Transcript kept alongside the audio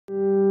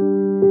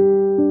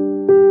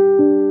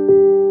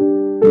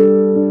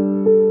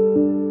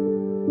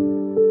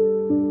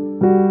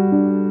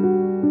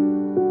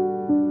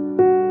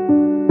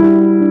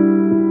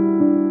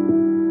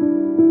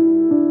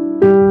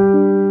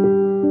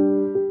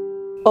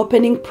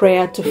Opening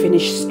prayer to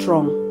finish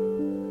strong.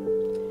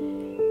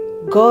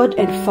 God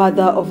and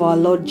Father of our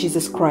Lord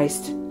Jesus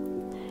Christ,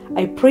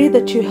 I pray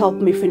that you help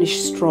me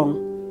finish strong.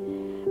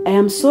 I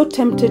am so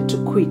tempted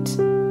to quit.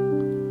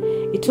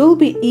 It will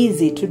be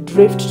easy to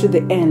drift to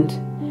the end,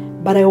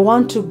 but I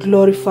want to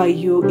glorify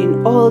you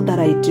in all that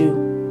I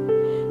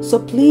do. So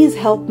please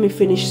help me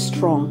finish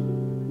strong.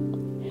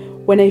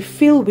 When I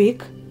feel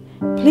weak,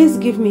 please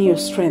give me your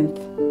strength.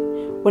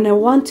 When I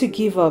want to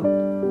give up,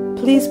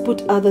 please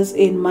put others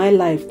in my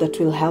life that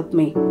will help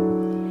me.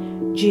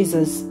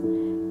 Jesus,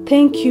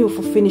 thank you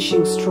for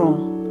finishing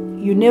strong.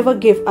 You never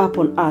gave up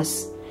on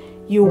us.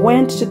 You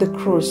went to the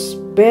cross,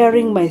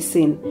 bearing my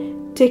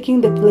sin, taking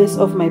the place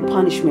of my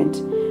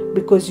punishment,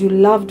 because you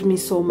loved me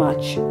so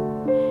much.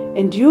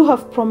 And you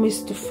have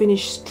promised to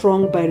finish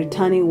strong by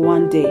returning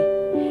one day.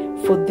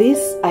 For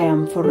this, I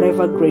am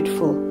forever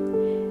grateful.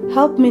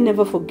 Help me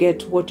never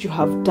forget what you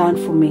have done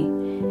for me,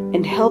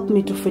 and help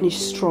me to finish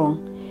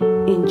strong.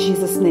 In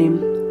Jesus'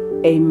 name,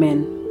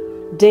 amen.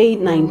 Day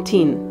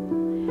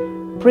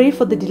 19. Pray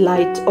for the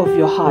delight of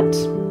your heart.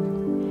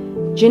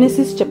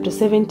 Genesis chapter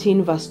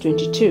 17 verse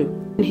 22.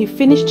 When he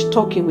finished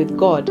talking with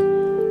God,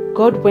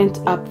 God went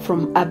up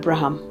from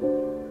Abraham.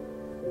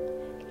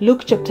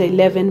 Luke chapter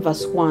 11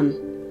 verse 1.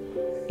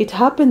 It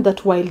happened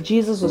that while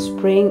Jesus was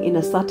praying in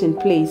a certain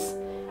place,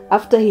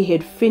 after he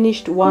had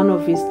finished, one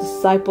of his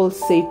disciples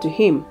said to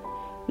him,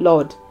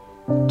 Lord,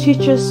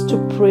 teach us to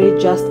pray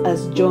just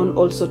as John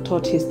also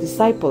taught his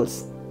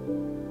disciples.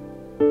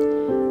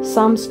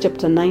 Psalms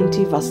chapter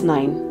 90 verse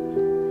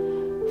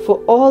 9.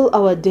 For all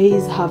our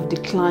days have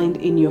declined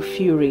in your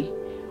fury.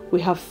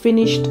 We have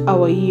finished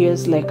our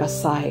years like a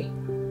sigh.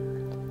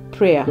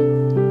 Prayer.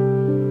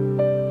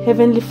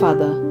 Heavenly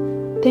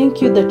Father,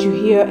 thank you that you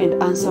hear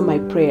and answer my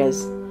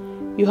prayers.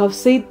 You have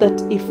said that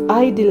if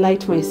I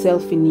delight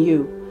myself in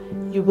you,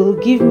 you will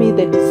give me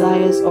the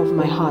desires of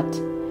my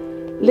heart.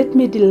 Let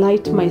me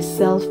delight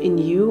myself in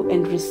you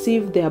and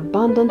receive the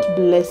abundant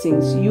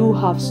blessings you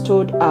have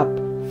stored up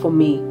for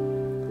me.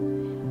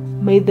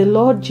 May the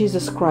Lord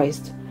Jesus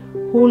Christ,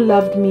 who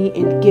loved me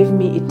and gave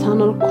me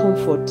eternal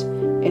comfort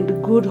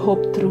and good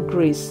hope through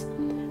grace,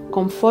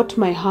 comfort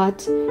my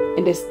heart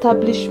and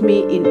establish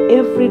me in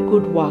every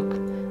good work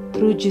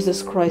through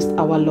Jesus Christ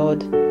our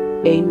Lord.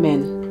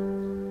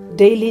 Amen.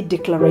 Daily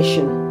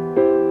Declaration.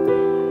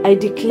 I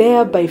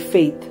declare by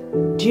faith,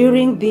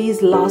 during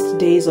these last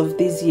days of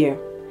this year,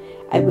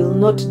 I will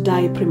not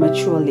die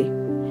prematurely.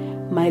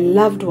 My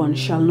loved one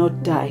shall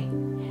not die.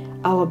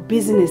 Our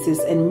businesses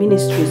and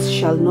ministries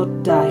shall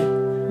not die.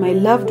 My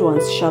loved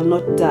ones shall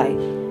not die.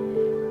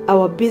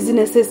 Our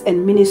businesses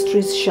and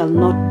ministries shall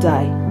not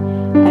die.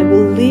 I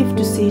will live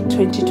to see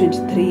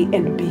 2023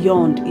 and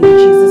beyond. In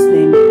Jesus'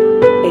 name,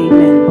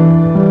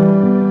 amen.